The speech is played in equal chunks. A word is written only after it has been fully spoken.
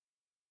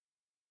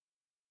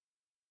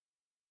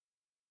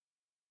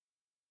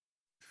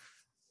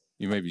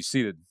You may be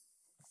seated.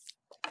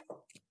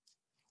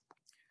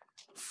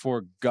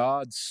 For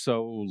God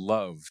so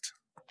loved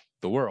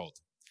the world.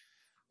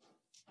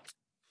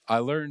 I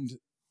learned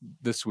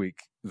this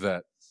week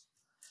that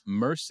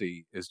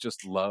mercy is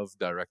just love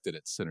directed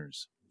at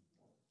sinners.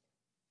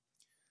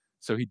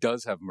 So he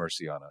does have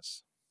mercy on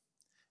us,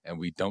 and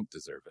we don't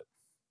deserve it.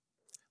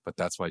 But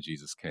that's why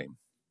Jesus came.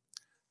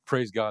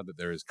 Praise God that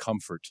there is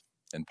comfort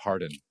and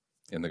pardon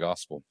in the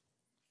gospel.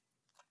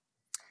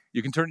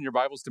 You can turn in your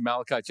Bibles to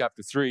Malachi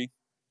chapter 3.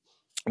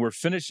 We're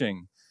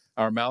finishing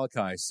our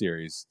Malachi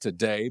series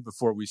today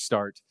before we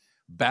start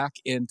back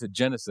into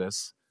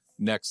Genesis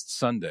next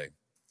Sunday.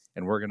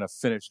 And we're going to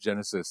finish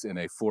Genesis in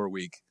a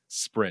 4-week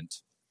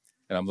sprint.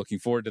 And I'm looking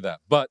forward to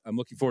that. But I'm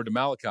looking forward to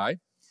Malachi.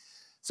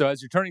 So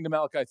as you're turning to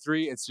Malachi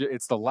 3,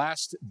 it's the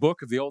last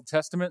book of the Old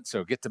Testament.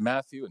 So get to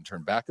Matthew and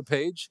turn back a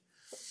page.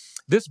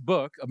 This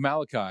book of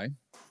Malachi,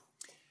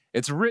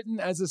 it's written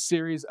as a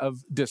series of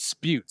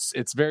disputes.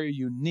 It's very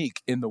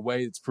unique in the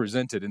way it's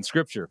presented in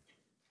Scripture.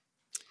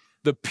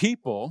 The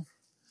people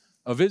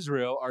of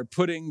Israel are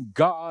putting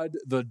God,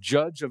 the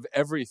judge of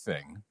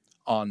everything,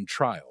 on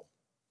trial.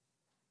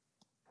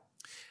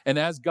 And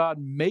as God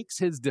makes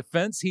his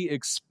defense, he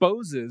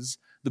exposes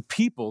the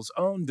people's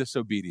own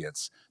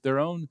disobedience, their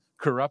own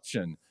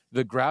corruption.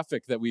 The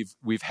graphic that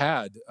we've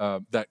had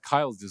that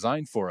Kyle's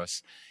designed for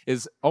us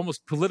is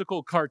almost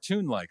political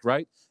cartoon-like,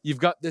 right? You've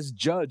got this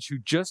judge who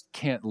just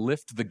can't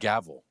lift the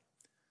gavel.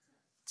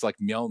 It's like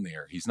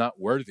Mjolnir. He's not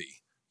worthy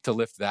to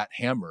lift that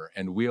hammer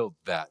and wield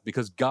that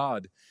because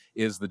God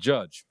is the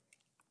judge.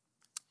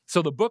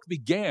 So the book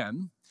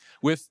began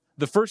with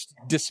the first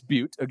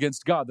dispute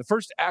against God, the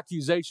first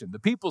accusation. The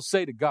people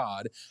say to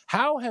God,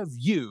 "How have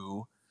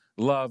you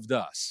loved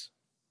us?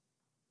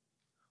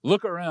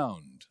 Look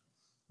around.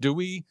 Do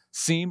we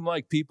seem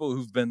like people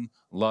who've been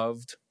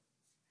loved?"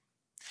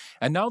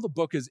 And now the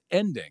book is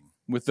ending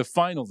with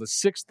the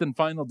sixth and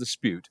final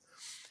dispute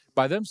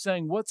by them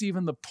saying, what's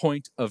even the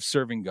point of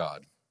serving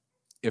God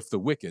if the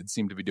wicked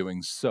seem to be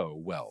doing so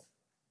well?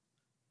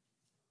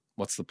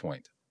 What's the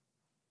point?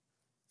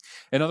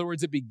 In other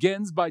words, it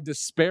begins by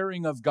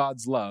despairing of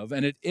God's love,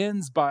 and it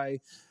ends by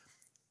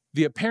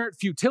the apparent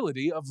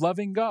futility of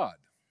loving God.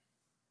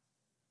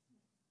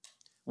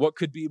 What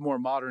could be more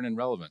modern and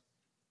relevant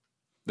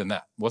than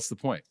that? What's the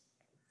point?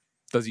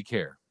 Does he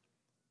care?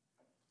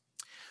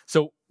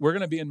 So we're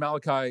going to be in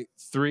Malachi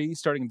 3,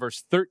 starting in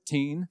verse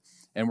 13,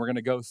 and we're going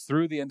to go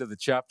through the end of the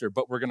chapter,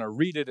 but we're going to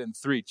read it in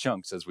 3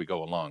 chunks as we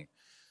go along.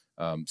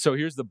 So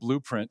here's the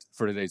blueprint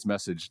for today's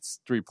message. It's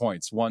 3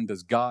 points. 1,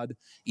 does God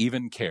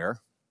even care?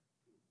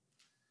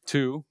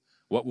 2,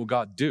 what will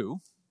God do?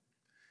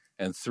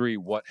 And 3,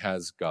 what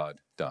has God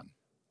done?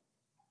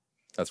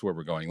 That's where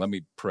we're going. Let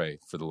me pray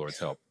for the Lord's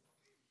help.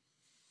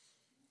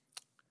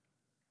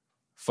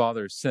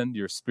 Father, send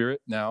your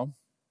Spirit now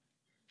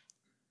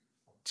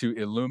to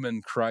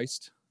illumine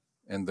Christ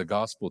and the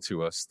gospel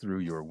to us through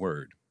your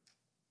word.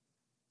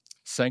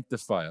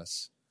 Sanctify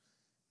us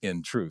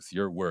in truth.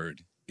 Your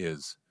word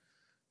is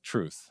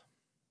truth.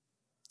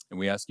 And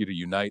we ask you to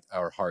unite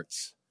our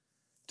hearts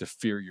to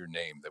fear your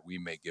name, that we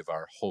may give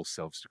our whole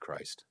selves to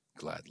Christ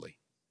gladly.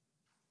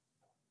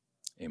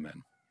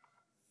 Amen.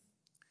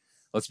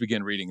 Let's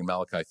begin reading in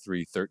Malachi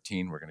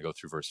 3:13. We're going to go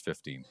through verse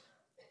 15.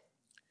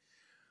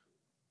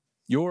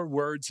 Your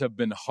words have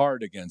been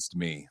hard against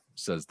me,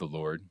 says the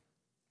Lord.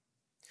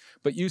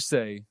 But you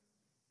say,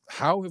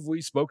 how have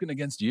we spoken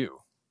against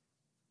you?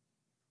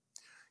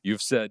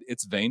 You've said,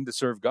 it's vain to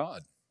serve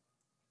God.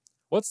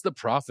 What's the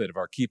profit of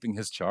our keeping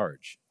his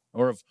charge,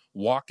 or of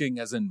walking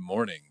as in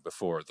mourning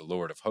before the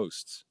Lord of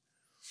hosts?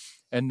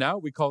 And now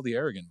we call the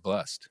arrogant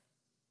blessed.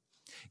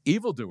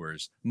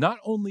 Evildoers not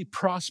only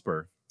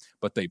prosper,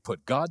 but they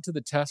put God to the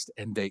test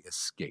and they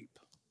escape.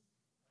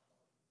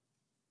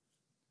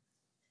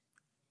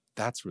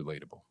 That's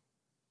relatable.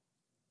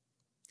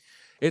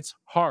 It's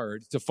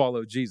hard to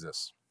follow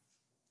Jesus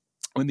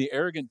when the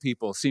arrogant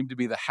people seem to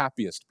be the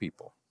happiest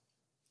people.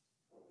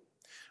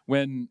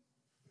 When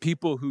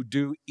people who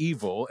do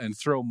evil and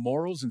throw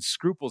morals and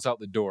scruples out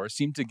the door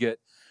seem to get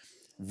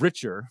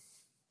richer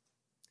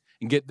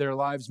and get their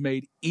lives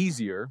made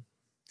easier.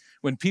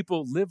 When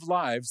people live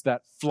lives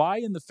that fly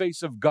in the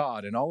face of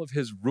God and all of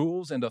his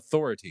rules and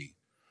authority,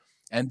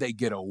 and they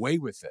get away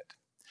with it.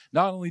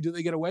 Not only do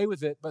they get away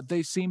with it, but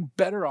they seem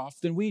better off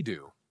than we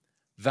do.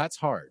 That's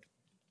hard.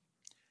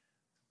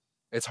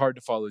 It's hard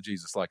to follow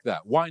Jesus like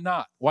that. Why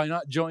not? Why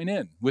not join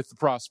in with the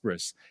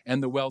prosperous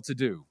and the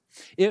well-to-do?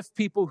 If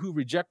people who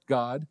reject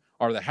God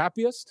are the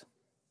happiest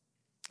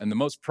and the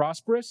most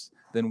prosperous,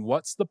 then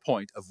what's the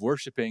point of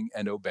worshiping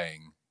and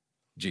obeying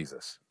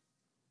Jesus?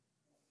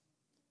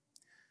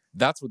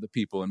 That's what the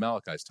people in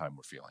Malachi's time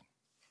were feeling.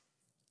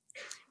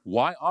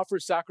 Why offer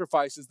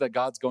sacrifices that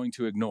God's going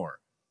to ignore?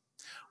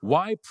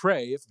 Why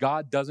pray if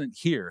God doesn't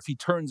hear, if he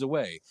turns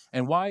away?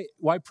 And why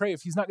pray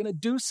if he's not going to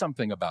do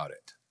something about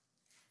it?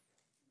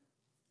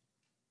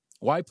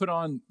 Why put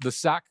on the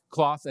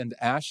sackcloth and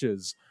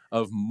ashes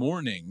of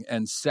mourning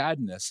and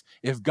sadness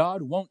if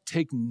God won't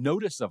take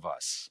notice of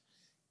us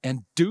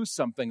and do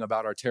something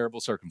about our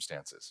terrible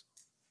circumstances?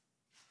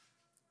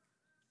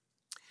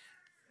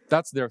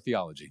 That's their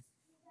theology.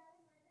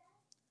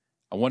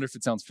 I wonder if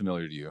it sounds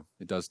familiar to you.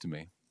 It does to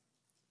me.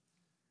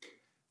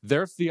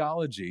 Their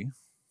theology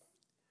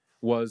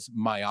was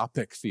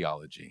myopic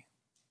theology.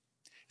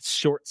 It's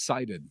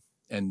short-sighted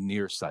and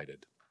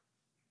nearsighted.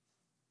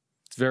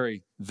 It's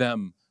very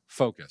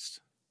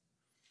them-focused.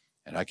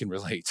 And I can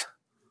relate.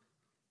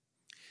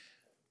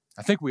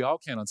 I think we all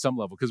can on some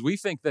level, because we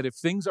think that if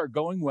things are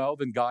going well,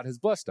 then God has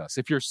blessed us.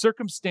 If your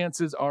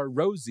circumstances are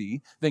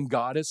rosy, then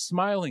God is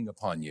smiling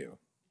upon you,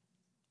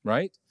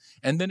 right?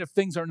 And then if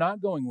things are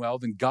not going well,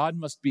 then God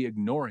must be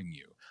ignoring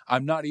you.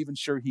 I'm not even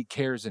sure he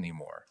cares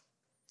anymore.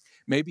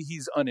 Maybe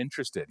he's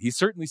uninterested. He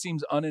certainly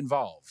seems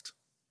uninvolved.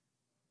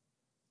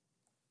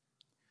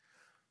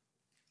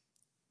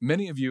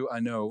 Many of you,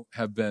 I know,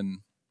 have been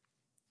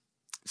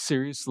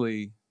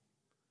seriously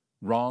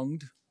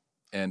wronged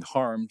and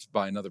harmed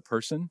by another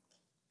person.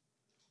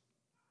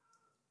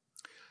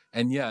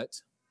 And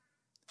yet,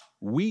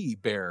 we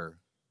bear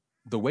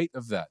the weight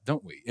of that,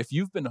 don't we? If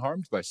you've been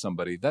harmed by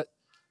somebody, that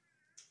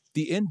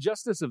the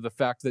injustice of the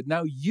fact that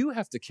now you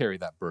have to carry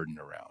that burden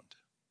around.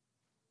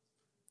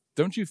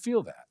 Don't you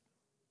feel that?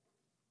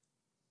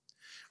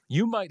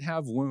 You might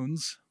have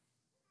wounds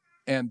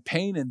and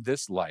pain in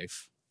this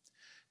life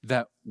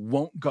that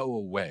won't go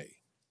away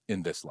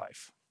in this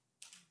life.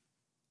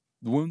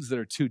 The wounds that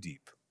are too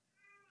deep.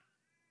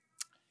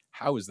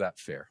 How is that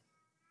fair?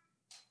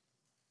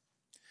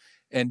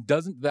 And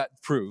doesn't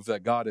that prove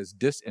that God is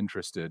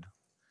disinterested,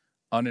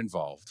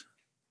 uninvolved,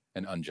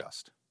 and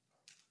unjust?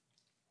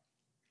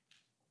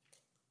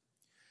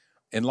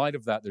 In light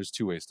of that, there's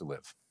two ways to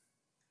live.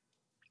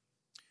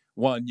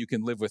 One, you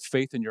can live with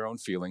faith in your own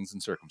feelings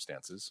and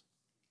circumstances.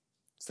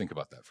 Let's think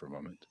about that for a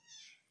moment.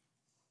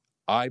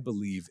 I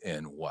believe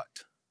in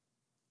what?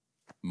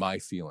 My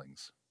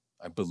feelings.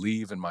 I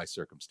believe in my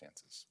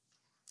circumstances.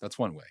 That's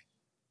one way.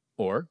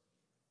 Or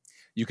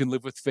you can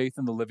live with faith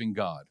in the living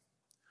God,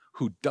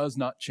 who does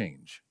not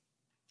change,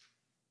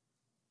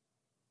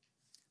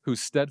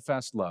 whose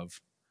steadfast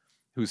love,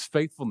 whose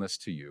faithfulness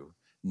to you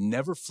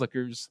never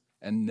flickers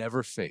and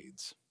never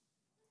fades,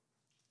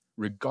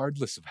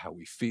 regardless of how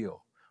we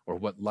feel or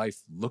what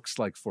life looks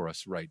like for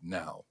us right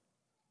now.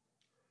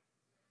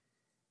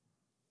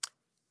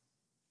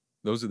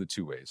 Those are the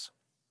two ways.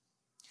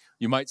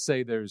 You might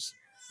say there's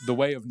the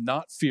way of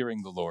not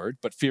fearing the Lord,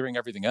 but fearing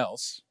everything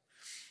else,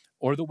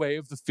 or the way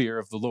of the fear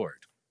of the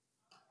Lord.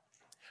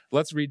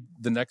 Let's read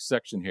the next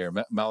section here,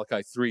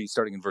 Malachi 3,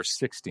 starting in verse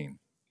 16.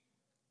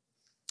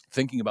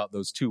 Thinking about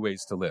those two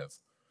ways to live.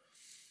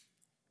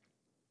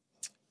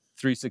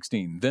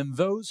 3:16. Then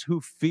those who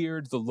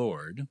feared the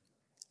Lord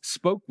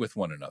spoke with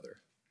one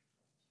another.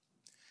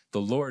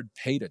 The Lord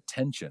paid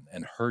attention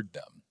and heard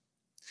them.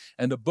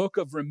 And a book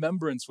of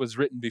remembrance was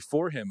written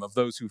before him of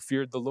those who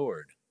feared the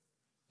Lord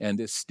and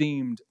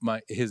esteemed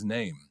his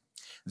name.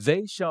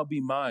 They shall be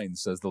mine,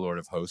 says the Lord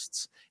of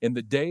hosts, in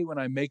the day when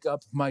I make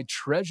up my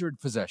treasured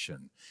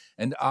possession,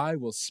 and I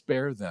will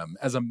spare them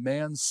as a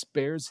man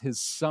spares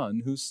his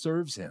son who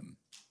serves him.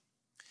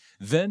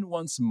 Then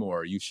once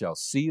more you shall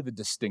see the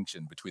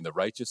distinction between the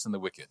righteous and the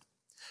wicked,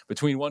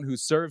 between one who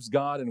serves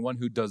God and one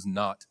who does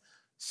not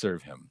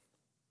serve him.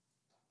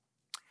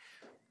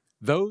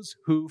 Those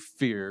who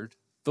feared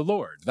the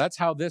Lord. That's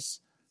how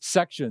this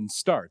section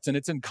starts. And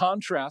it's in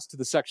contrast to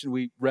the section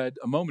we read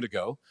a moment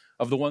ago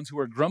of the ones who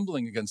are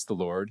grumbling against the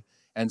Lord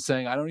and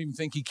saying, I don't even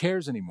think he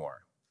cares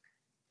anymore.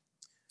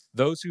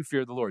 Those who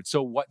fear the Lord.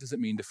 So what does it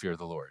mean to fear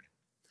the Lord?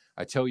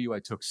 I tell you, I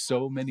took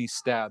so many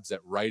stabs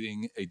at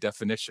writing a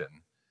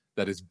definition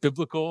that is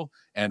biblical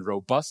and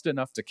robust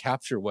enough to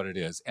capture what it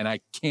is, and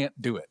I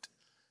can't do it.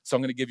 So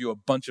I'm going to give you a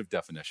bunch of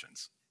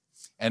definitions.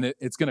 And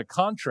it's going to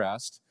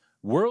contrast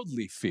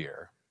worldly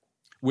fear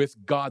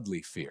with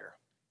godly fear.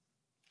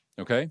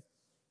 Okay?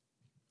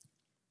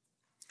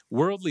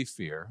 Worldly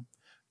fear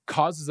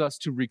causes us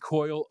to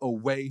recoil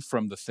away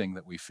from the thing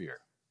that we fear.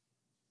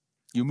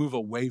 You move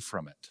away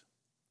from it.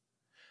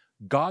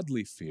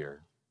 Godly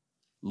fear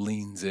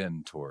leans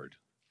in toward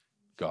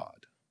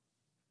God.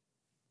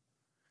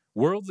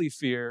 Worldly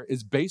fear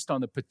is based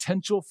on the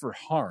potential for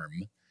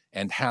harm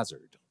and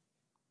hazard.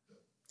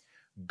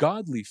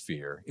 Godly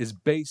fear is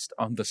based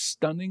on the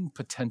stunning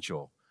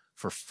potential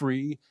for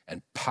free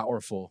and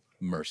powerful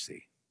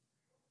mercy.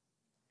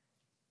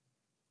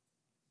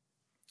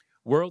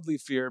 Worldly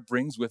fear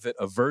brings with it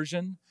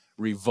aversion,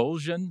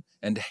 revulsion,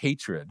 and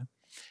hatred.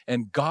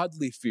 And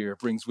godly fear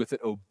brings with it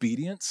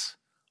obedience,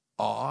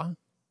 awe,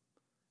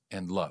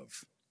 and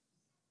love.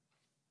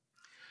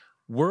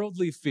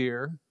 Worldly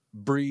fear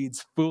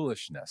breeds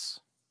foolishness.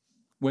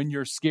 When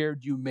you're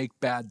scared, you make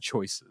bad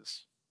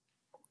choices.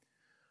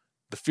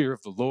 The fear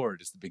of the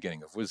Lord is the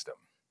beginning of wisdom.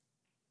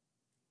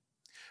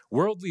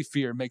 Worldly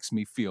fear makes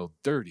me feel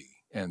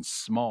dirty and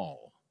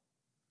small,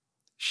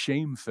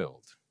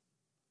 shame-filled.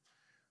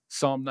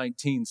 Psalm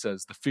 19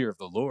 says, the fear of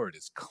the Lord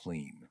is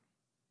clean,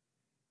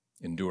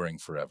 enduring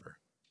forever.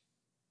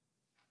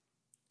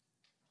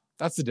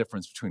 That's the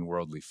difference between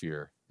worldly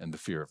fear and the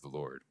fear of the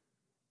Lord.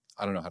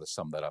 I don't know how to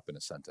sum that up in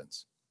a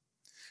sentence.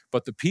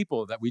 But the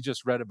people that we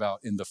just read about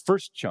in the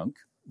first chunk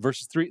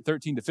verses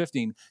 13 to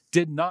 15,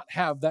 did not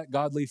have that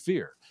godly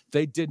fear.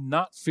 They did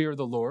not fear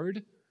the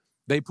Lord.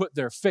 They put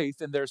their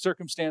faith in their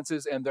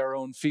circumstances and their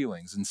own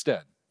feelings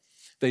instead.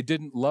 They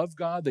didn't love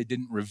God. They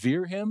didn't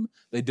revere him.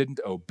 They didn't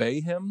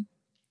obey him.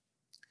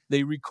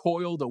 They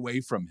recoiled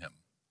away from him.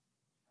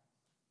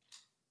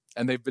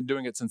 And they've been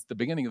doing it since the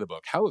beginning of the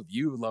book. How have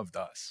you loved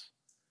us?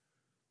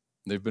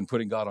 They've been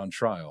putting God on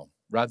trial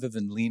rather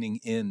than leaning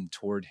in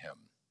toward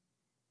him.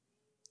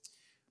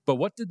 But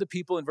what did the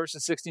people in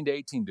verses 16 to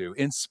 18 do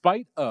in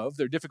spite of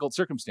their difficult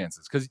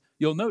circumstances? Because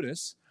you'll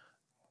notice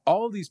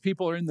all these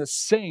people are in the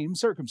same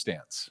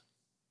circumstance.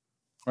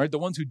 All right, the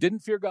ones who didn't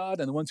fear God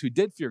and the ones who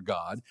did fear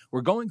God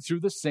were going through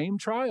the same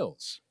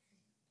trials.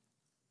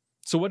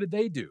 So what did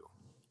they do?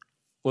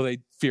 Well, they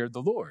feared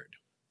the Lord.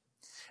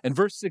 And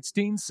verse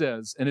 16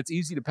 says, and it's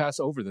easy to pass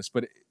over this,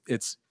 but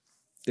it's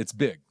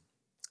big.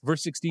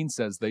 Verse 16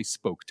 says they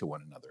spoke to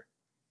one another.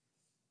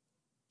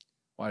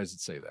 Why does it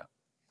say that?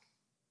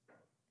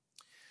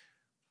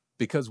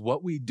 Because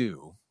what we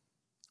do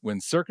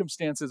when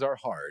circumstances are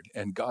hard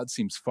and God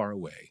seems far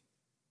away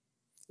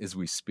is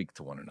we speak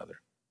to one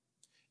another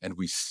and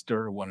we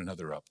stir one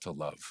another up to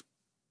love.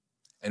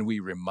 And we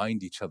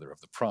remind each other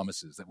of the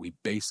promises that we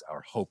base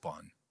our hope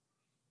on.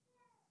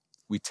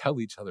 We tell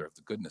each other of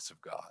the goodness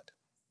of God.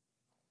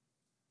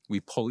 We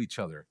pull each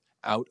other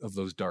out of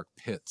those dark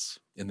pits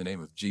in the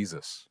name of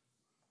Jesus.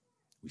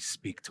 We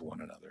speak to one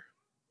another.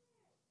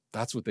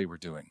 That's what they were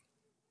doing.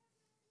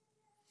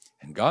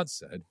 And God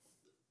said,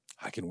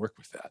 I can work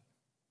with that.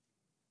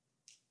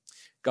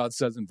 God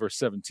says in verse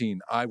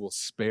 17, I will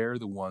spare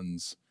the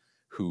ones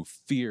who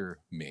fear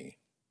me.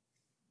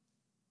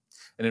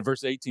 And in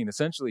verse 18,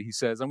 essentially, he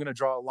says, I'm going to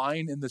draw a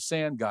line in the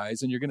sand,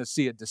 guys, and you're going to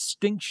see a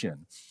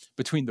distinction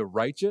between the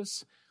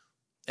righteous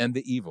and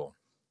the evil,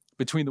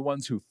 between the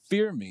ones who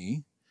fear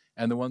me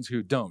and the ones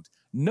who don't.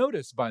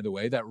 Notice, by the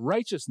way, that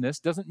righteousness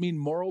doesn't mean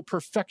moral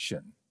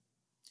perfection.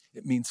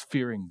 It means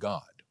fearing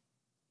God.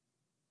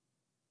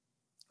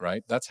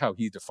 Right? That's how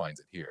he defines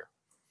it here.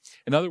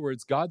 In other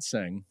words, God's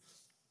saying,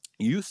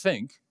 you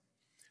think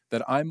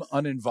that I'm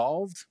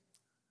uninvolved,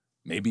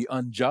 maybe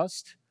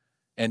unjust,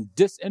 and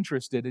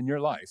disinterested in your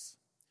life,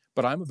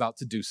 but I'm about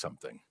to do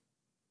something.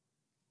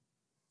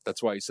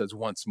 That's why he says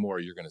once more,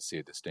 you're going to see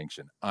a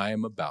distinction. I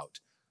am about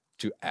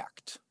to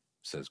act,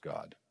 says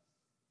God.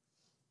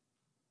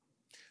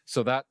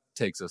 So that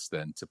takes us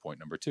then to point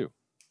number 2.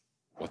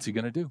 What's he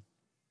going to do?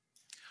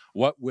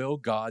 What will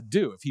God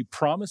do if he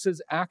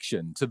promises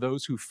action to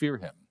those who fear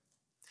him?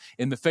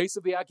 In the face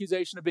of the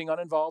accusation of being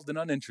uninvolved and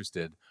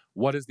uninterested,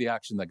 what is the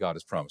action that God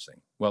is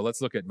promising? Well,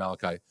 let's look at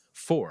Malachi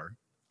 4,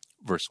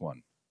 verse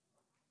 1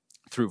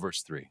 through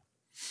verse 3.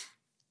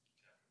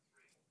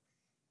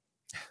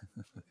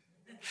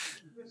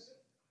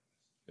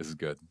 This is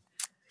good.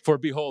 For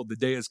behold, the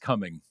day is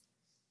coming.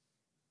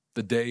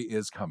 The day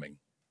is coming,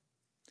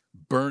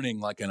 burning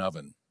like an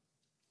oven,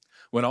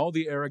 when all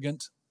the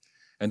arrogant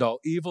and all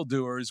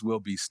evildoers will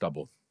be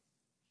stubble.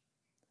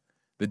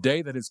 The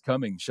day that is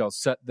coming shall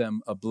set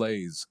them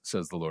ablaze,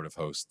 says the Lord of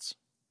hosts,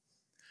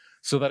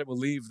 so that it will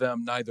leave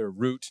them neither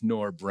root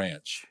nor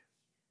branch.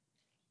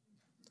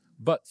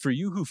 But for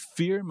you who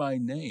fear my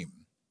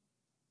name,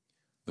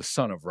 the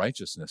Son of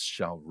Righteousness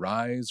shall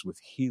rise with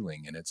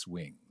healing in its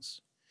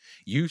wings.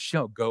 You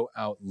shall go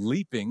out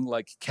leaping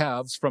like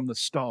calves from the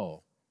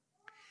stall,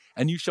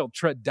 and you shall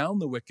tread down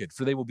the wicked,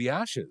 for they will be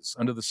ashes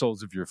under the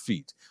soles of your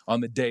feet on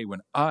the day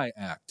when I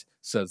act,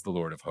 says the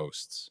Lord of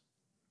hosts.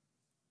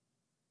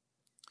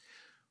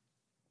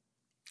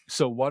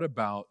 So what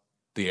about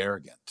the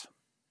arrogant,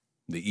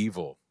 the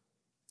evil,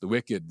 the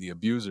wicked, the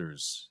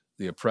abusers,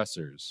 the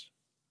oppressors?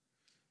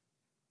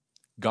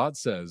 God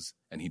says,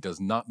 and he does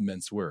not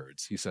mince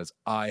words, he says,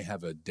 I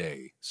have a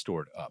day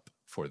stored up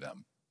for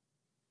them.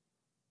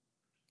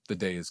 The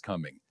day is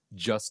coming.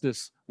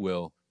 Justice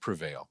will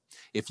prevail.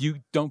 If you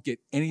don't get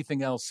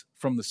anything else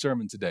from the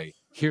sermon today,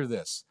 hear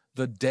this.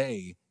 The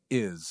day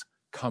is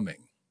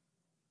coming.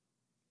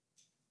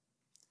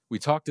 We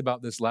talked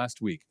about this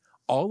last week.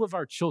 All of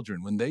our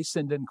children, when they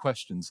send in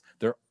questions,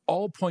 they're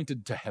all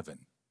pointed to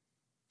heaven.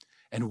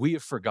 And we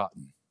have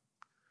forgotten.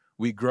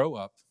 We grow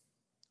up,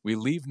 we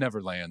leave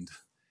Neverland,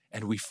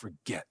 and we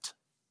forget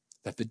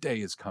that the day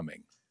is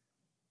coming,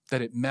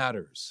 that it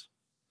matters,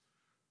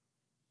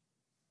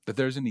 that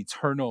there's an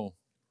eternal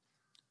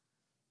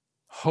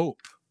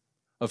hope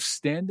of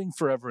standing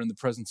forever in the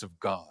presence of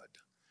God,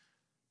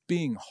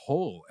 being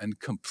whole and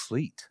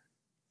complete.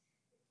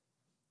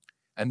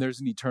 And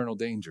there's an eternal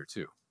danger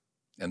too,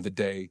 and the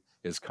day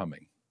is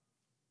coming.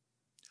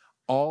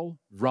 All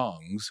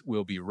wrongs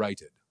will be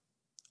righted,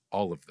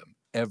 all of them,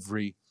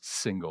 every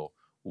single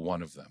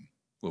one of them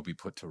will be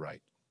put to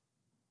right.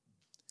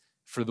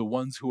 For the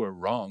ones who are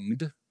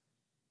wronged,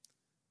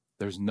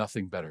 there's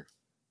nothing better.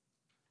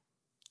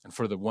 And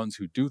for the ones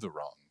who do the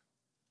wrong,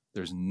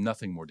 there's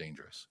nothing more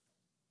dangerous.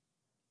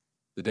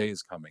 The day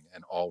is coming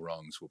and all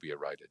wrongs will be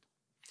righted.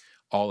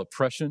 All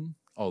oppression,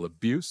 all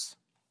abuse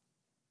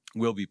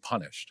will be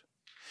punished.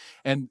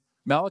 And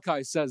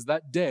Malachi says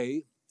that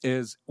day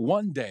is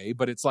one day,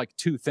 but it's like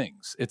two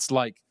things. It's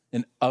like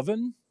an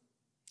oven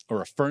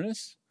or a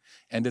furnace,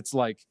 and it's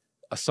like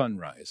a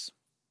sunrise.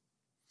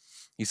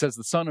 He says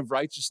the Son of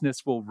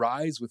Righteousness will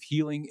rise with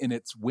healing in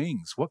its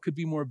wings. What could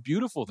be more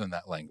beautiful than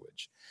that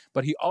language?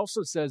 But he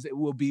also says it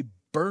will be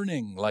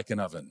burning like an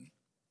oven.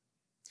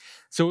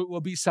 So it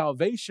will be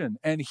salvation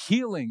and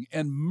healing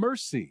and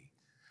mercy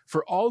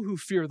for all who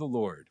fear the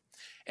Lord.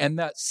 And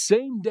that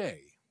same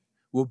day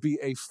will be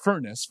a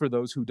furnace for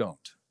those who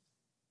don't.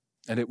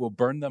 And it will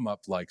burn them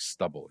up like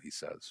stubble, he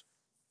says.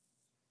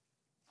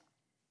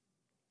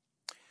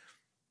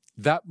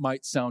 That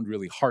might sound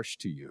really harsh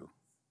to you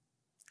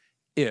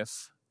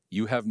if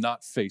you have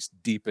not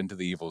faced deep into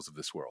the evils of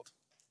this world.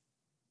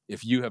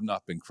 If you have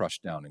not been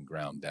crushed down and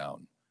ground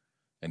down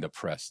and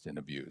oppressed and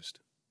abused.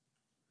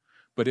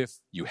 But if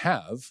you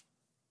have,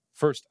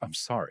 first, I'm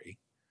sorry.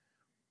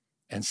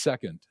 And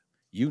second,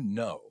 you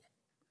know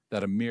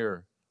that a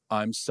mere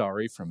I'm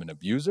sorry from an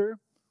abuser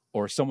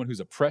or someone who's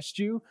oppressed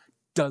you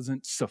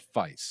doesn't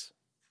suffice.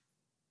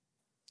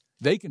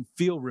 They can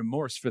feel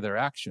remorse for their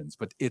actions,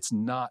 but it's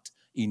not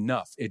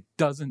enough. It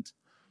doesn't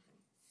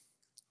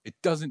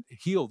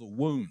heal the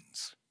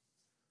wounds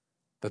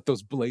that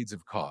those blades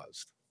have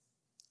caused.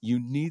 You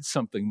need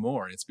something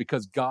more, and it's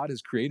because God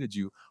has created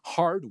you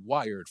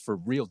hardwired for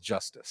real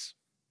justice.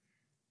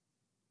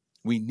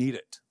 We need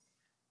it.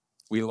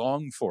 We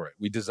long for it.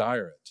 We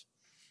desire it.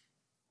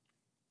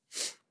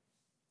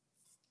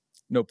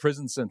 No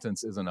prison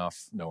sentence is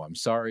enough. No I'm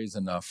sorry is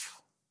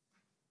enough.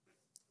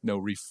 No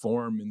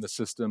reform in the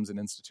systems and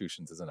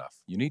institutions is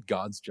enough. You need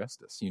God's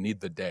justice. You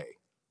need the day.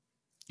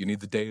 You need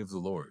the day of the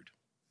Lord.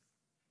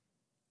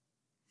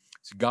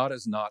 So God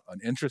is not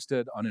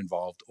uninterested,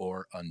 uninvolved,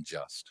 or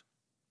unjust.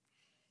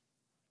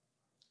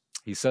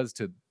 He says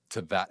to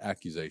that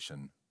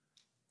accusation,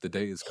 the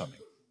day is coming.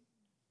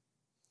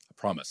 I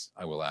promise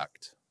I will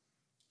act.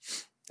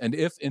 And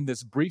if in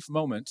this brief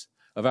moment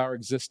of our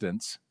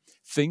existence,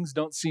 things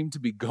don't seem to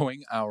be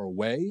going our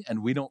way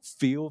and we don't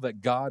feel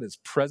that God is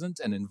present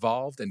and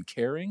involved and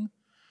caring,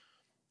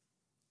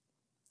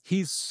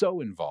 he's so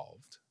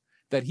involved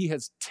that he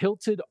has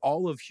tilted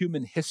all of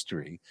human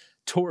history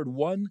toward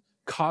one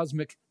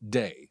cosmic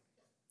day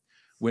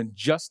when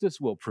justice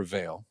will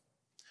prevail,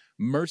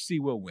 mercy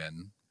will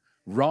win,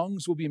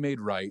 wrongs will be made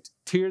right,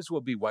 tears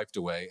will be wiped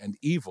away, and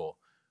evil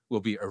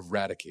will be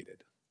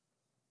eradicated.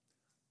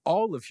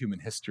 All of human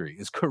history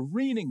is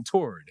careening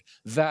toward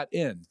that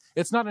end.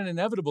 It's not an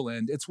inevitable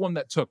end. It's one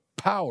that took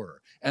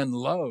power and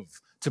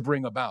love to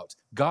bring about.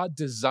 God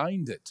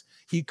designed it.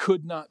 He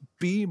could not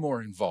be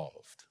more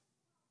involved.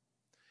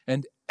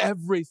 And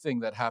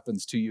everything that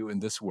happens to you in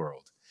this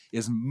world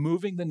is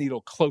moving the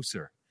needle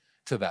closer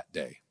to that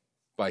day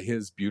by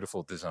his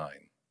beautiful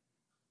design.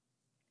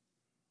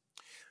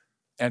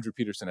 Andrew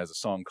Peterson has a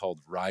song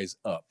called Rise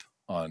Up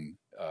on,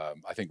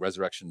 I think,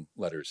 Resurrection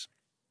Letters.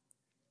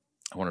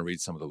 I want to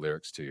read some of the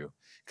lyrics to you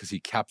because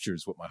he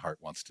captures what my heart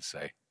wants to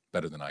say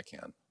better than I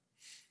can.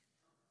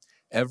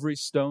 Every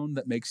stone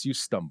that makes you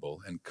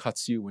stumble and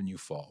cuts you when you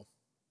fall.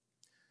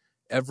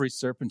 Every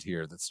serpent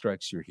here that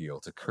strikes your heel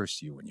to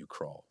curse you when you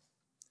crawl.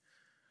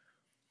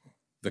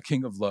 The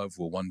King of Love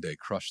will one day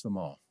crush them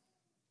all.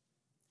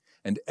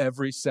 And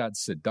every sad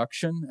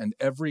seduction and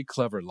every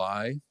clever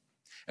lie,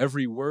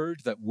 every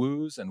word that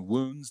woos and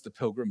wounds the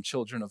pilgrim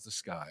children of the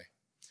sky,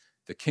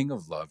 the King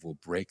of Love will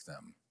break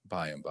them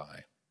by and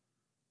by.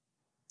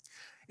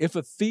 If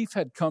a thief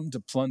had come to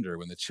plunder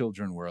when the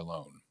children were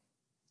alone,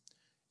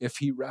 if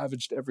he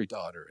ravaged every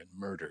daughter and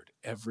murdered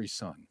every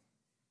son,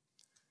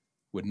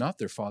 would not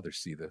their father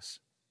see this?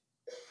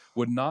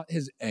 Would not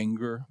his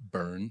anger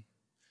burn?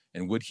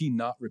 And would he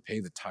not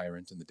repay the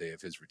tyrant in the day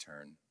of his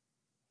return?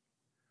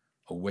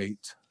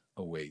 Await,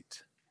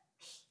 await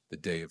the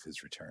day of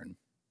his return.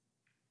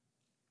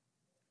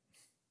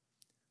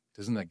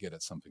 Doesn't that get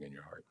at something in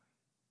your heart?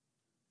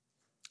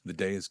 The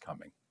day is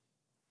coming.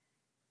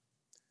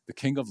 The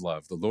King of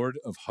Love, the Lord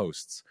of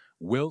hosts,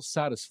 will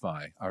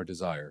satisfy our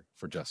desire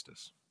for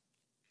justice.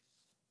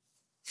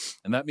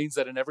 And that means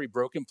that in every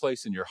broken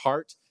place in your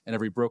heart and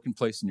every broken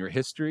place in your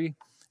history,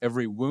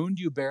 every wound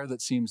you bear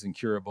that seems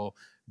incurable,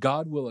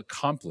 God will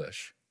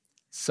accomplish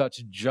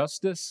such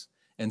justice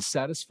and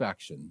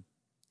satisfaction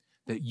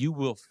that you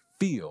will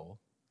feel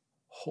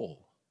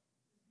whole.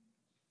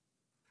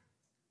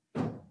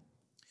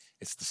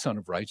 It's the Son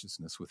of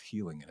Righteousness with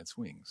healing in its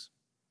wings.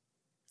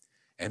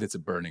 And it's a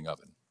burning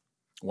oven.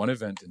 One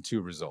event and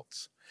two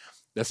results.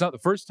 That's not the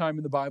first time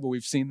in the Bible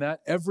we've seen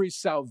that. Every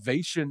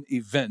salvation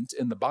event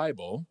in the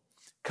Bible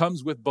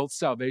comes with both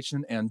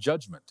salvation and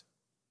judgment.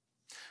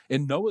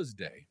 In Noah's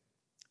day,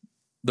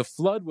 the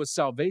flood was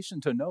salvation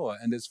to Noah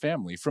and his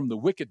family from the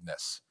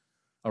wickedness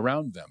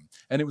around them.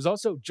 And it was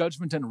also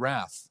judgment and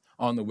wrath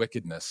on the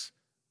wickedness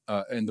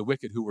and the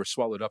wicked who were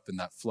swallowed up in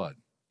that flood.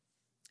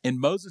 In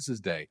Moses'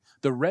 day,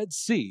 the Red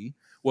Sea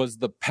was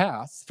the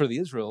path for the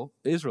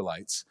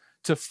Israelites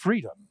to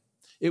freedom.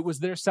 It was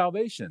their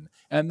salvation.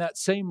 And that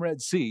same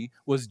Red Sea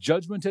was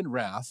judgment and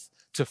wrath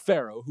to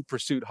Pharaoh, who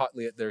pursued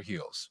hotly at their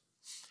heels.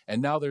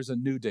 And now there's a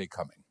new day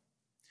coming.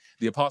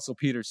 The Apostle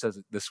Peter says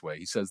it this way.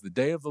 He says, the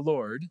day of the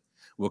Lord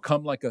will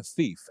come like a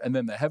thief, and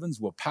then the heavens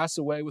will pass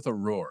away with a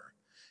roar,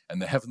 and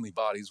the heavenly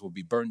bodies will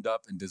be burned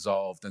up and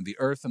dissolved, and the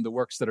earth and the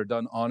works that are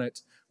done on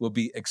it will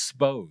be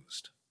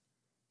exposed.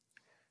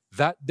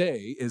 That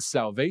day is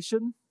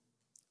salvation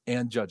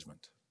and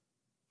judgment.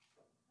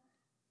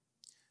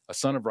 A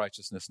son of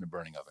righteousness in a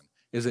burning oven.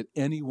 Is it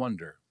any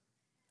wonder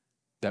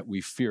that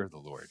we fear the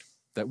Lord,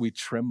 that we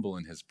tremble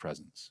in his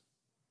presence?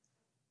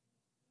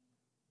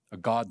 A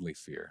godly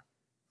fear.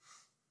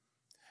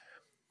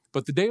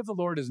 But the day of the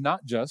Lord is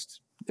not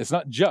just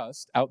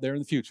out there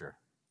in the future,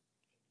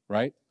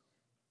 right?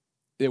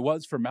 It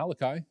was for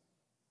Malachi.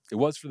 It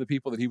was for the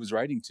people that he was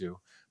writing to,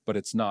 but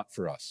it's not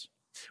for us.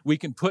 We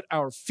can put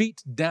our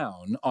feet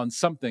down on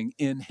something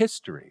in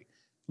history,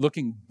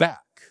 looking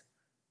back.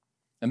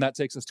 And that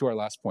takes us to our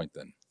last point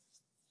then.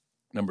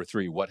 Number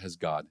 3, what has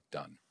God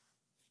done?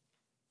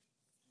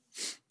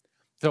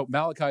 So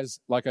Malachi is,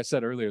 like I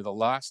said earlier, the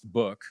last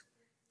book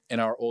in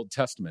our Old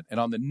Testament.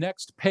 And on the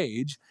next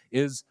page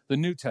is the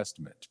New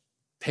Testament,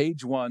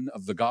 page 1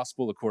 of the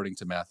Gospel according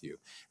to Matthew.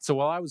 So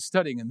while I was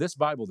studying in this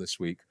Bible this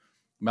week,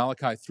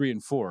 Malachi 3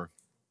 and 4,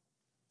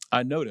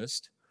 I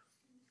noticed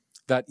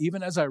that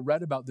even as I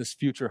read about this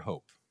future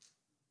hope,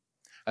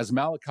 as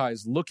Malachi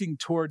is looking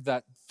toward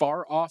that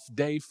far-off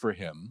day for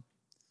him,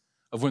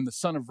 of when the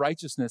Son of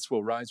Righteousness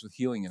will rise with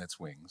healing in its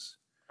wings,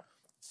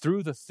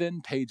 through the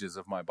thin pages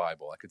of my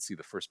Bible, I could see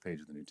the first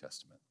page of the New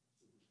Testament.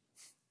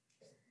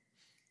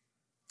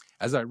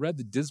 As I read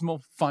the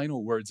dismal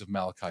final words of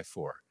Malachi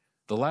 4,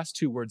 the last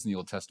 2 words in the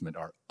Old Testament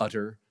are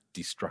utter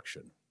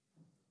destruction.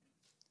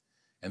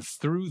 And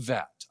through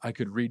that, I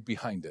could read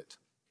behind it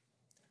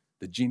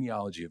the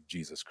genealogy of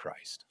Jesus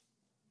Christ.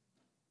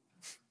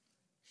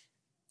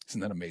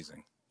 Isn't that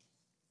amazing?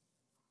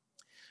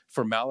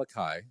 For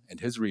Malachi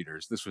and his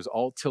readers, this was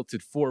all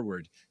tilted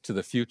forward to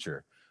the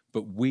future,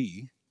 but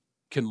we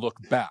can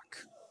look back.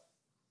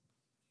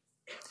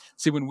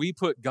 See, when we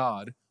put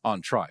God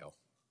on trial,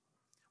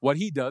 what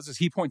he does is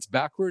he points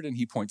backward and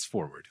he points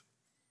forward,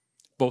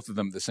 both of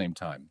them at the same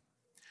time.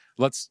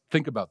 Let's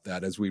think about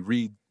that as we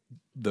read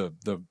the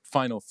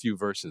final few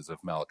verses of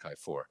Malachi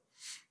 4.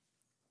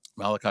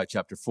 Malachi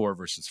chapter 4,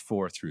 verses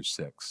 4 through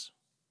 6.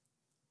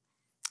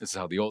 This is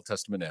how the Old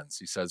Testament ends.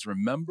 He says,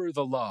 remember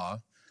the law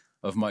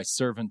of my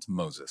servant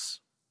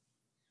Moses.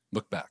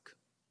 Look back.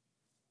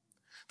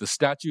 The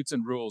statutes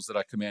and rules that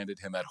I commanded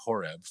him at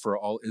Horeb for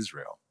all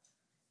Israel.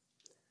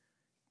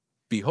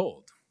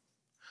 Behold,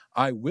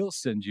 I will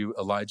send you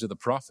Elijah the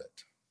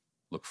prophet.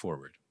 Look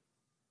forward.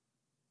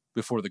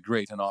 Before the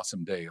great and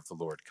awesome day of the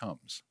Lord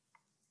comes.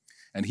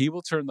 And he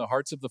will turn the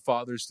hearts of the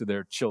fathers to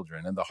their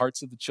children and the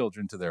hearts of the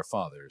children to their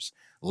fathers,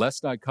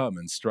 lest I come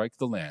and strike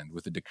the land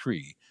with a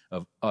decree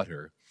of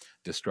utter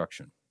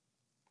destruction.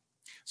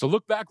 So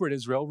look backward,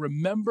 Israel.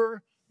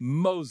 Remember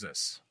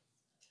Moses.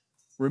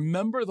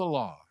 Remember the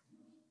law.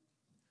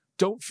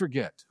 Don't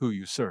forget who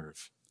you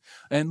serve.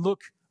 And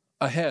look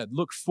ahead,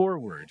 look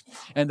forward,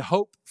 and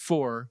hope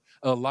for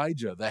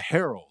Elijah, the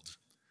herald,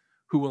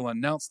 who will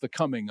announce the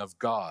coming of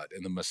God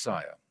and the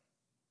Messiah.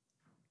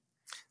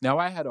 Now,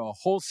 I had a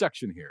whole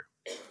section here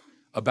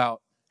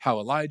about how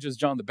Elijah is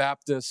John the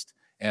Baptist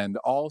and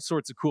all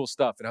sorts of cool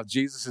stuff, and how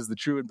Jesus is the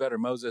true and better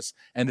Moses,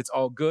 and it's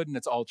all good and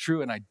it's all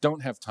true, and I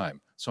don't have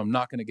time, so I'm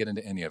not going to get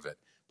into any of it.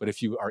 But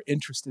if you are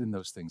interested in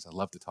those things, I'd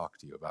love to talk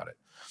to you about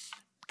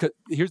it.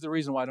 Here's the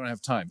reason why I don't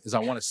have time, is I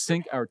want to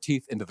sink our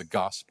teeth into the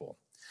gospel,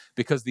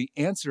 because the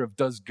answer of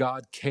does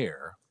God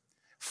care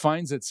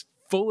finds its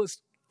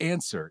fullest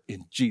answer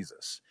in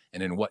Jesus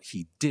and in what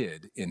he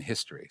did in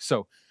history.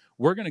 So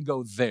we're going to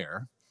go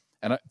there,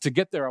 and to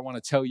get there, I want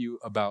to tell you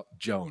about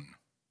Joan.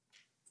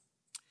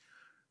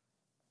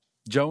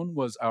 Joan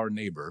was our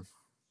neighbor.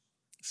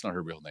 It's not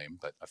her real name,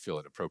 but I feel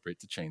it appropriate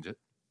to change it.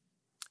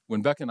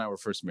 When Becca and I were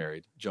first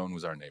married, Joan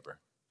was our neighbor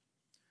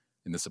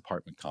in this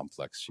apartment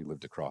complex. She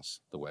lived across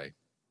the way.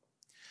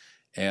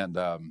 And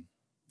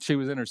she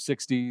was in her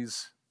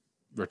 60s,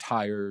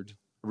 retired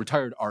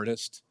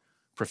artist,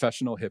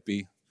 professional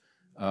hippie,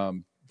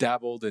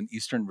 dabbled in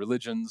Eastern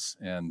religions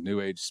and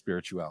New Age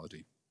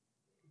spirituality.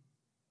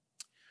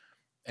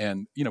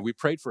 And, we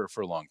prayed for her for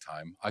a long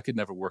time. I could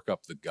never work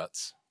up the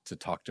guts to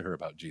talk to her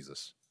about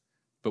Jesus,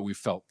 but we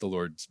felt the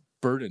Lord's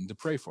burden to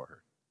pray for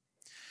her.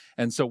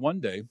 And so one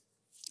day,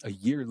 a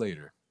year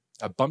later,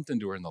 I bumped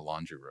into her in the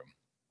laundry room.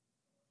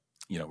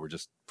 We're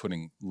just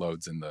putting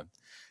loads in the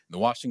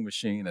washing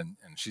machine, and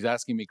she's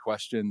asking me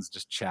questions,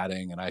 just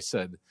chatting. And I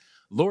said,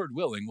 Lord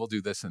willing, we'll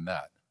do this and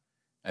that.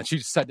 And she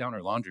just sat down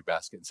her laundry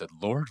basket and said,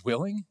 Lord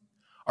willing?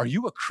 Are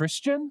you a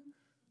Christian?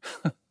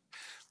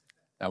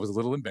 I was a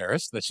little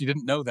embarrassed that she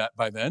didn't know that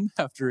by then,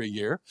 after a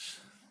year.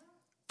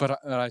 But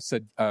I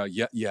said,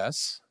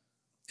 yes.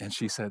 And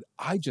she said,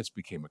 I just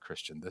became a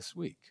Christian this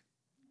week.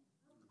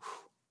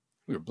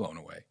 We were blown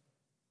away.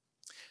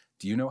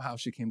 Do you know how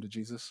she came to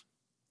Jesus?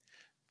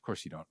 Of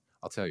course you don't.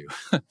 I'll tell you.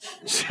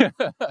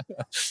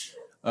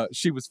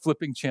 She was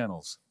flipping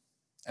channels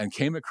and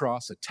came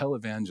across a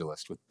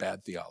televangelist with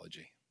bad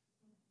theology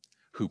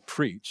who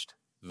preached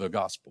the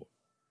gospel.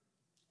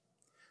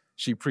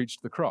 She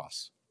preached the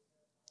cross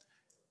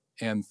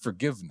and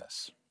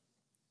forgiveness.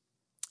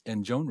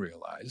 And Joan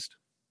realized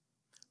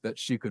that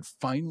she could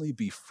finally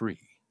be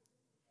free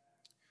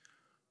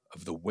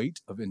of the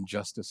weight of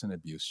injustice and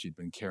abuse she'd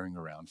been carrying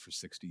around for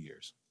 60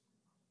 years.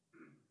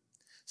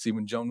 See,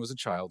 when Joan was a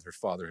child, her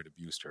father had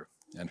abused her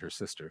and her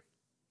sister.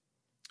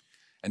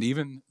 And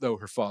even though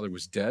her father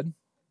was dead,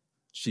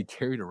 she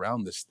carried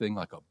around this thing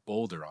like a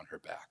boulder on her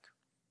back.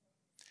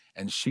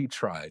 And she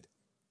tried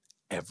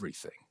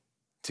everything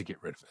to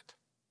get rid of it.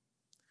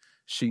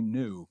 She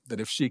knew that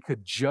if she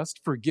could just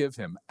forgive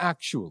him,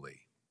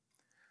 actually,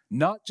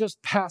 not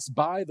just pass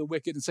by the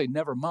wicked and say,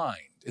 never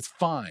mind, it's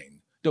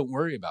fine, don't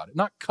worry about it,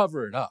 not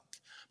cover it up,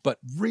 but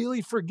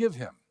really forgive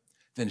him,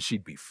 then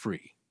she'd be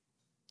free.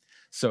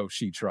 So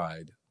she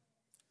tried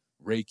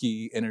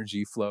Reiki,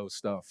 energy flow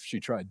stuff. She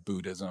tried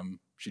Buddhism.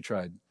 She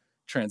tried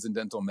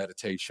transcendental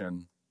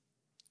meditation,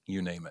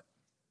 you name it.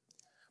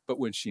 But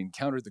when she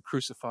encountered the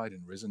crucified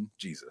and risen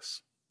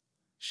Jesus,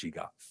 she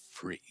got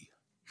free.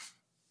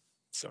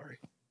 Sorry.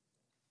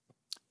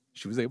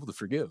 She was able to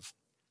forgive.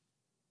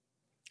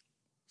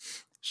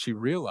 She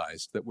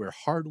realized that we're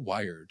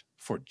hardwired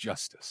for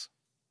justice.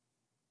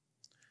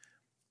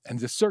 And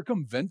to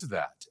circumvent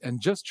that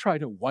and just try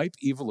to wipe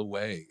evil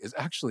away is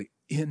actually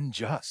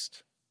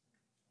unjust.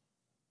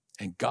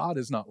 And God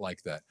is not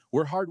like that.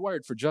 We're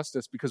hardwired for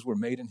justice because we're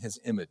made in his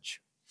image.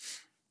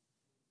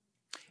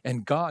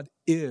 And God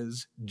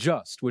is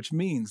just, which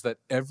means that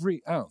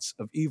every ounce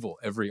of evil,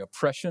 every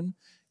oppression,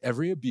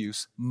 every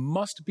abuse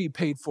must be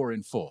paid for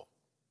in full.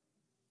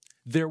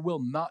 There will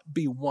not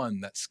be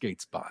one that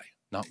skates by,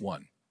 not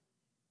one.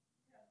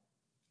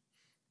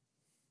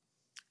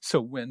 So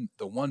when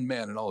the one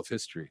man in all of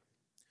history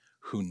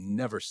who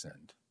never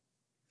sinned,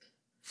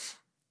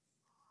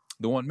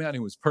 the one man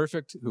who was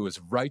perfect, who was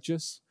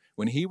righteous,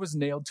 when he was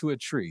nailed to a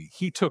tree,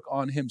 he took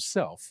on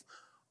himself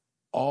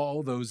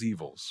all those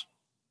evils.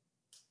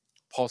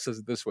 Paul says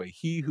it this way,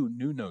 he who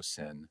knew no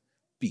sin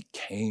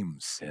became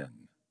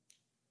sin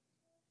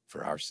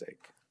for our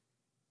sake.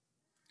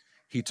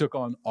 He took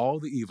on all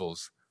the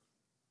evils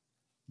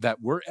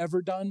that were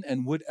ever done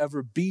and would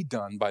ever be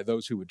done by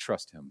those who would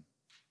trust him.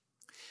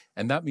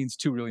 And that means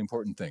two really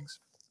important things.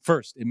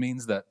 First, it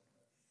means that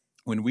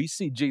when we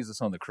see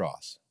Jesus on the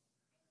cross,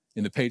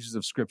 in the pages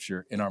of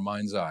Scripture, in our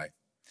mind's eye,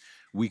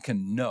 we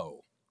can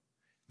know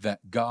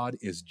that God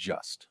is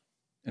just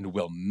and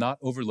will not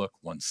overlook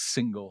one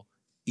single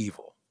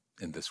evil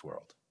in this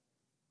world.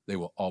 They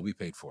will all be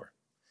paid for.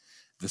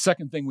 The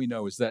second thing we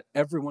know is that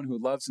everyone who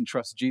loves and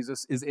trusts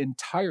Jesus is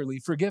entirely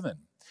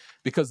forgiven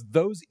because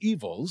those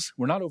evils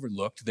were not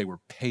overlooked, they were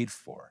paid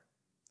for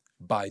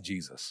by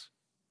Jesus,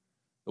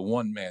 the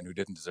one man who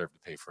didn't deserve to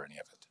pay for any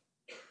of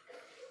it.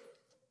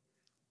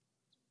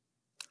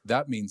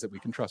 That means that we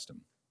can trust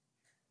him.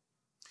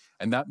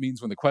 And that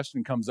means when the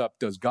question comes up,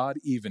 does God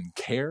even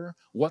care?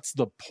 What's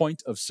the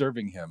point of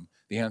serving him?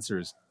 The answer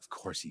is, of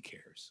course he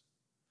cares.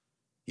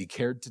 He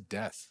cared to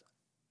death.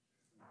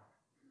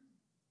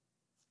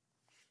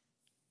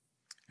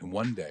 And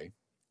one day,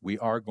 we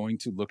are going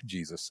to look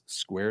Jesus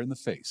square in the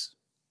face.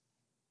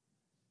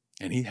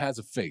 And he has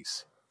a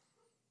face.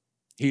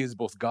 He is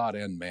both God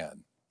and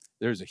man.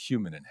 There's a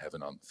human in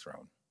heaven on the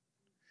throne.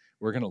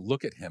 We're going to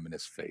look at him in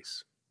his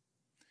face.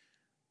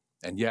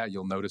 And yeah,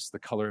 you'll notice the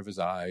color of his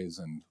eyes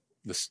and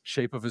the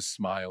shape of his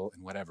smile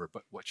and whatever.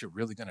 But what you're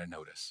really going to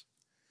notice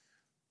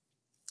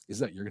is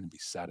that you're going to be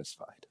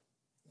satisfied.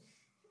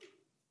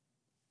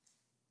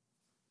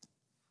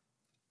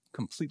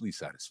 Completely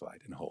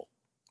satisfied and whole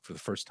for the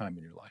first time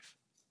in your life.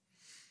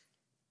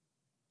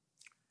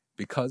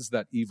 Because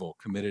that evil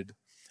committed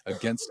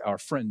against our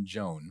friend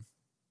Joan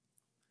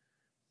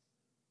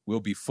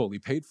will be fully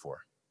paid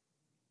for,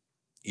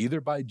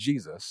 either by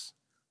Jesus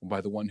or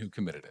by the one who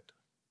committed it.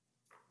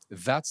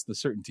 That's the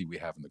certainty we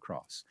have in the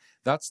cross.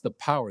 That's the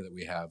power that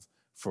we have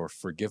for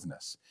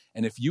forgiveness.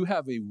 And if you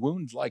have a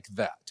wound like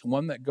that,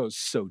 one that goes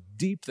so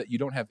deep that you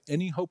don't have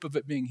any hope of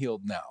it being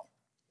healed now,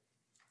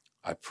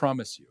 I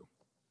promise you,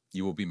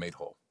 you will be made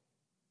whole.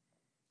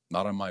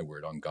 Not on my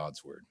word, on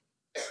God's word.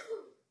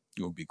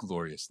 You will be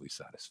gloriously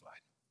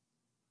satisfied.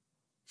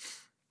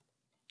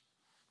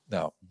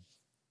 Now,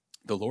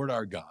 the Lord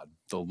our God,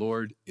 the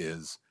Lord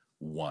is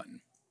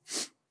one.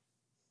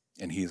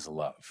 And he is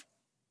love.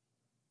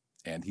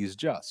 And he's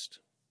just.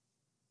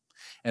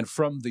 And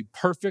from the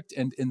perfect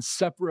and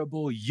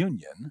inseparable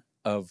union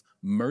of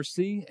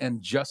mercy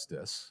and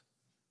justice,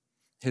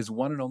 his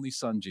one and only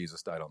son,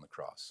 Jesus, died on the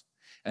cross.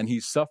 And he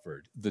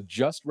suffered the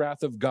just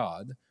wrath of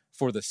God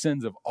for the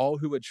sins of all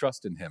who would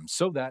trust in him,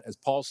 so that, as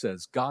Paul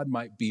says, God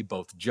might be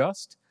both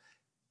just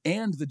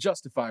and the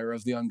justifier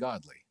of the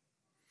ungodly.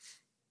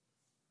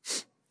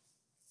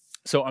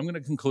 So I'm going to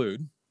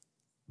conclude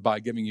by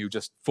giving you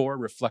just 4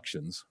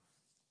 reflections,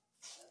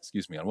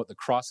 on what the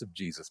cross of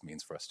Jesus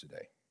means for us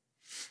today.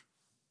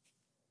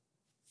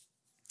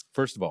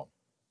 First of all,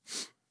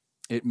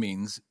 it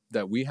means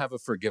that we have a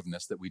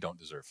forgiveness that we don't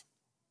deserve.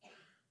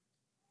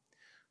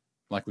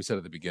 Like we said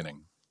at the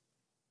beginning,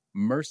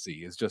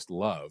 mercy is just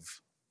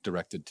love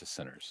directed to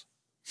sinners.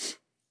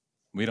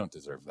 We don't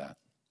deserve that,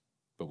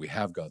 but we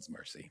have God's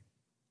mercy.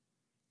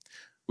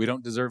 We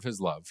don't deserve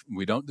his love.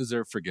 We don't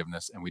deserve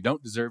forgiveness, and we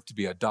don't deserve to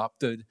be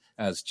adopted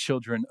as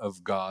children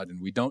of God, and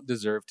we don't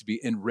deserve to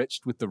be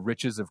enriched with the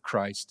riches of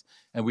Christ,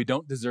 and we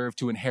don't deserve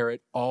to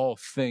inherit all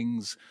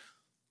things,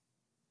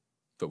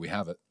 but we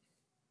have it.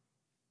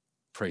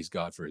 Praise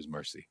God for his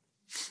mercy.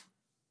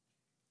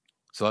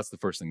 So that's the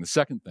first thing. The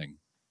second thing,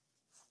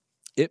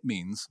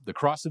 the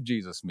cross of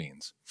Jesus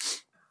means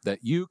that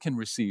you can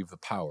receive the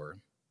power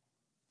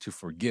to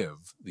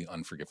forgive the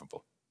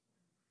unforgivable.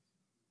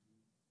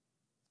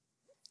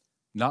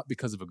 Not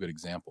because of a good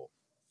example.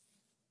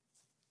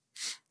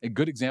 And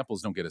good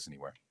examples don't get us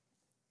anywhere.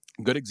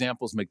 Good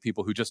examples make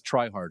people who just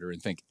try harder and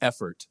think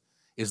effort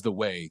is the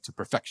way to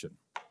perfection.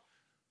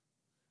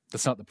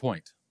 That's not the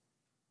point.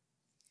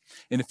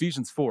 In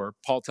Ephesians 4,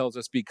 Paul tells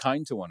us, be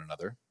kind to one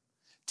another,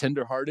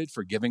 tenderhearted,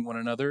 forgiving one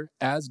another,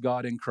 as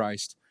God in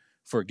Christ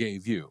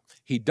forgave you.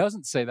 He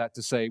doesn't say that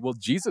to say, well,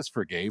 Jesus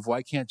forgave,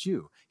 why can't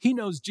you? He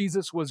knows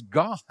Jesus was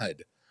God.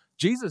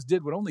 Jesus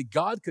did what only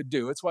God could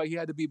do. It's why he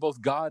had to be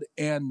both God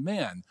and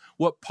man.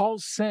 What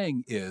Paul's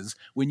saying is,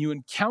 when you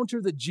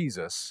encounter the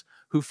Jesus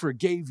who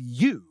forgave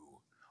you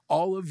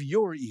all of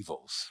your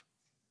evils,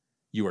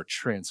 you are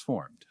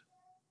transformed.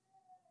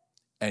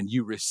 And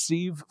you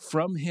receive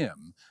from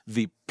him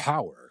the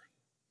power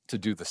to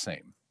do the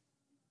same.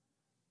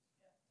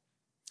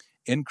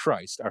 In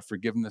Christ, our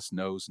forgiveness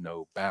knows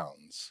no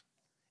bounds,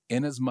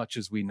 inasmuch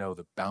as we know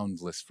the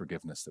boundless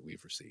forgiveness that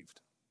we've received.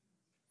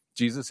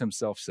 Jesus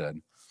himself said,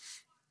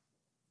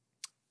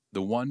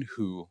 the one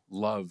who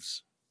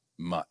loves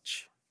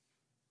much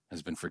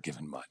has been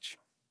forgiven much.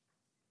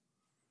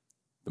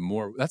 The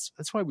more, that's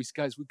why we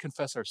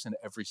confess our sin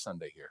every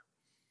Sunday here.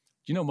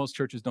 Do you know most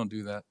churches don't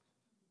do that?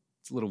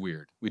 It's a little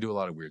weird. We do a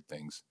lot of weird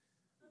things.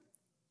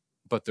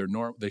 But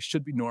they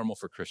should be normal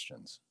for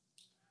Christians.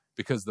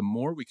 Because the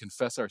more we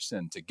confess our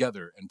sin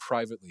together and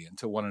privately and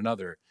to one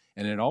another,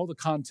 and in all the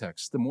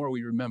contexts, the more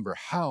we remember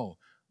how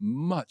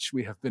much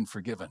we have been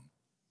forgiven.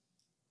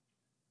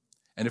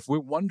 And if we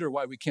wonder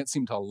why we can't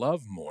seem to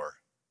love more,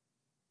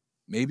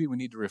 maybe we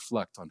need to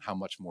reflect on how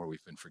much more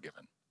we've been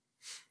forgiven.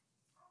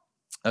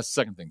 That's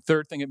the second thing.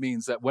 Third thing, it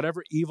means that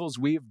whatever evils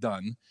we've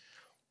done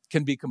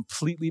can be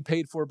completely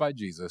paid for by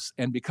Jesus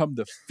and become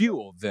the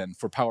fuel then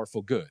for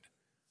powerful good.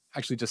 I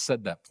actually just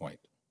said that point,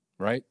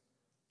 right?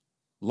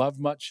 Love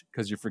much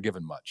because you're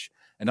forgiven much.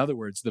 In other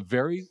words, the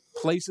very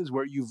places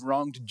where you've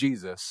wronged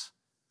Jesus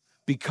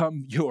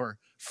become your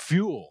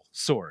fuel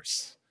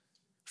source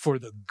for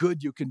the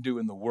good you can do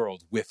in the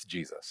world with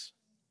Jesus.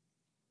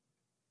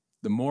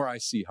 The more I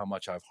see how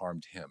much I've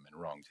harmed him and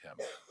wronged him,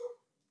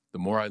 the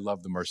more I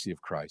love the mercy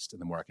of Christ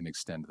and the more I can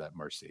extend that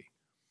mercy.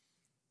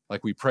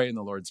 Like we pray in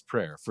the Lord's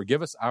Prayer,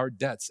 forgive us our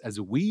debts as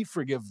we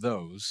forgive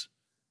those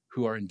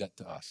who are in debt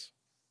to us.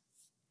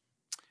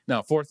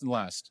 Now, fourth and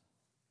last,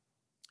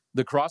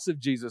 the cross of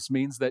Jesus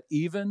means that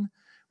even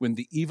when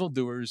the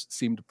evildoers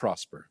seem to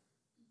prosper,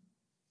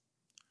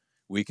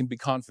 we can be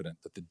confident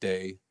that the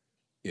day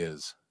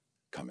is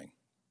coming.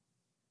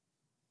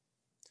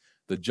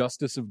 The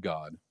justice of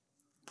God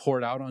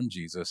poured out on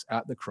Jesus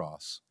at the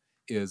cross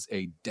is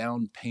a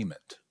down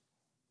payment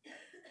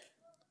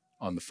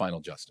on the final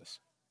justice.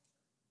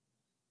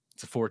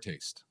 It's a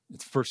foretaste.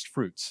 It's first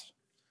fruits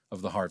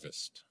of the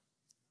harvest.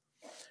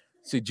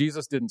 See,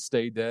 Jesus didn't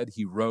stay dead.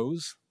 He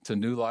rose to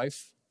new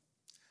life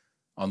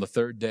on the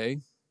third day.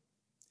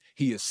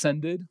 He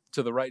ascended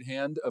to the right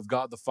hand of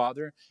God the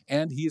Father,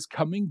 and he is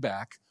coming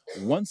back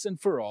once and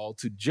for all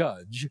to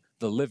judge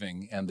the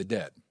living and the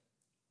dead.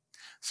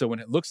 So when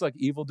it looks like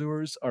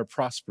evildoers are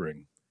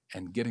prospering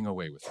and getting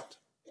away with it,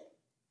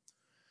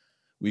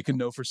 we can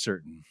know for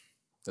certain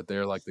that they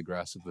are like the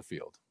grass of the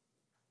field.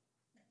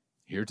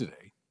 Here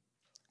today,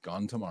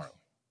 gone tomorrow.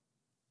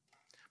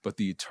 But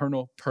the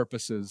eternal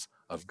purposes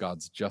of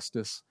God's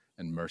justice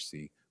and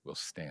mercy will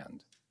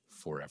stand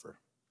forever.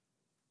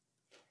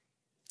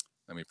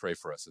 Let me pray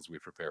for us as we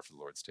prepare for the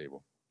Lord's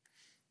table.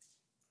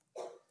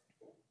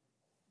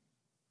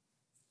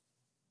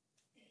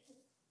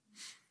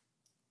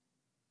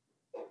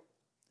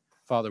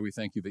 Father, we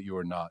thank you that you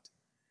are not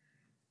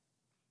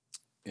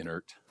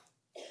inert.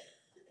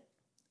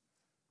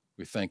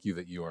 We thank you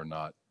that you are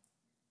not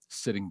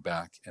sitting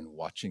back and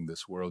watching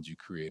this world you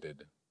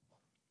created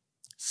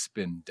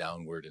spin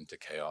downward into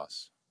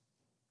chaos.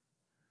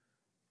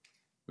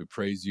 We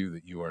praise you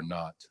that you are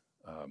not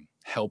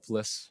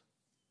helpless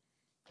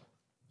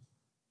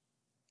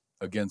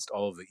against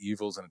all of the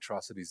evils and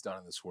atrocities done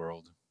in this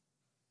world.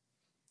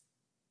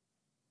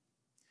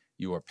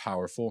 You are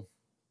powerful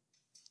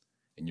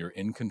and you're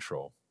in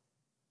control.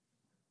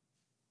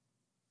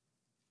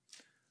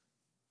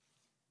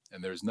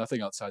 And there is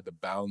nothing outside the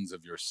bounds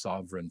of your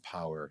sovereign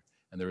power,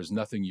 and there is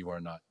nothing you are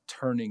not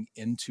turning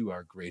into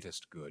our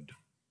greatest good.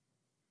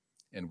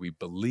 And we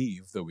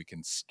believe, though we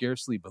can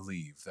scarcely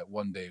believe, that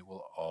one day it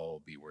will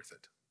all be worth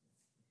it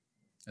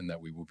and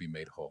that we will be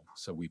made whole.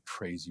 So we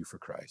praise you for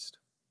Christ.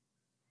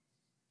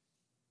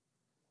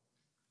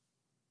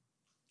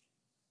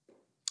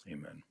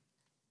 Amen.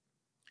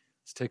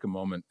 Let's take a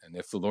moment, and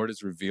if the Lord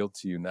has revealed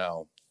to you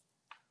now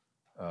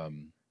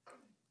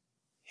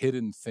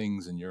hidden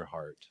things in your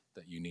heart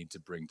that you need to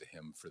bring to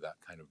him for that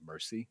kind of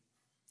mercy,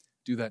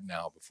 do that now before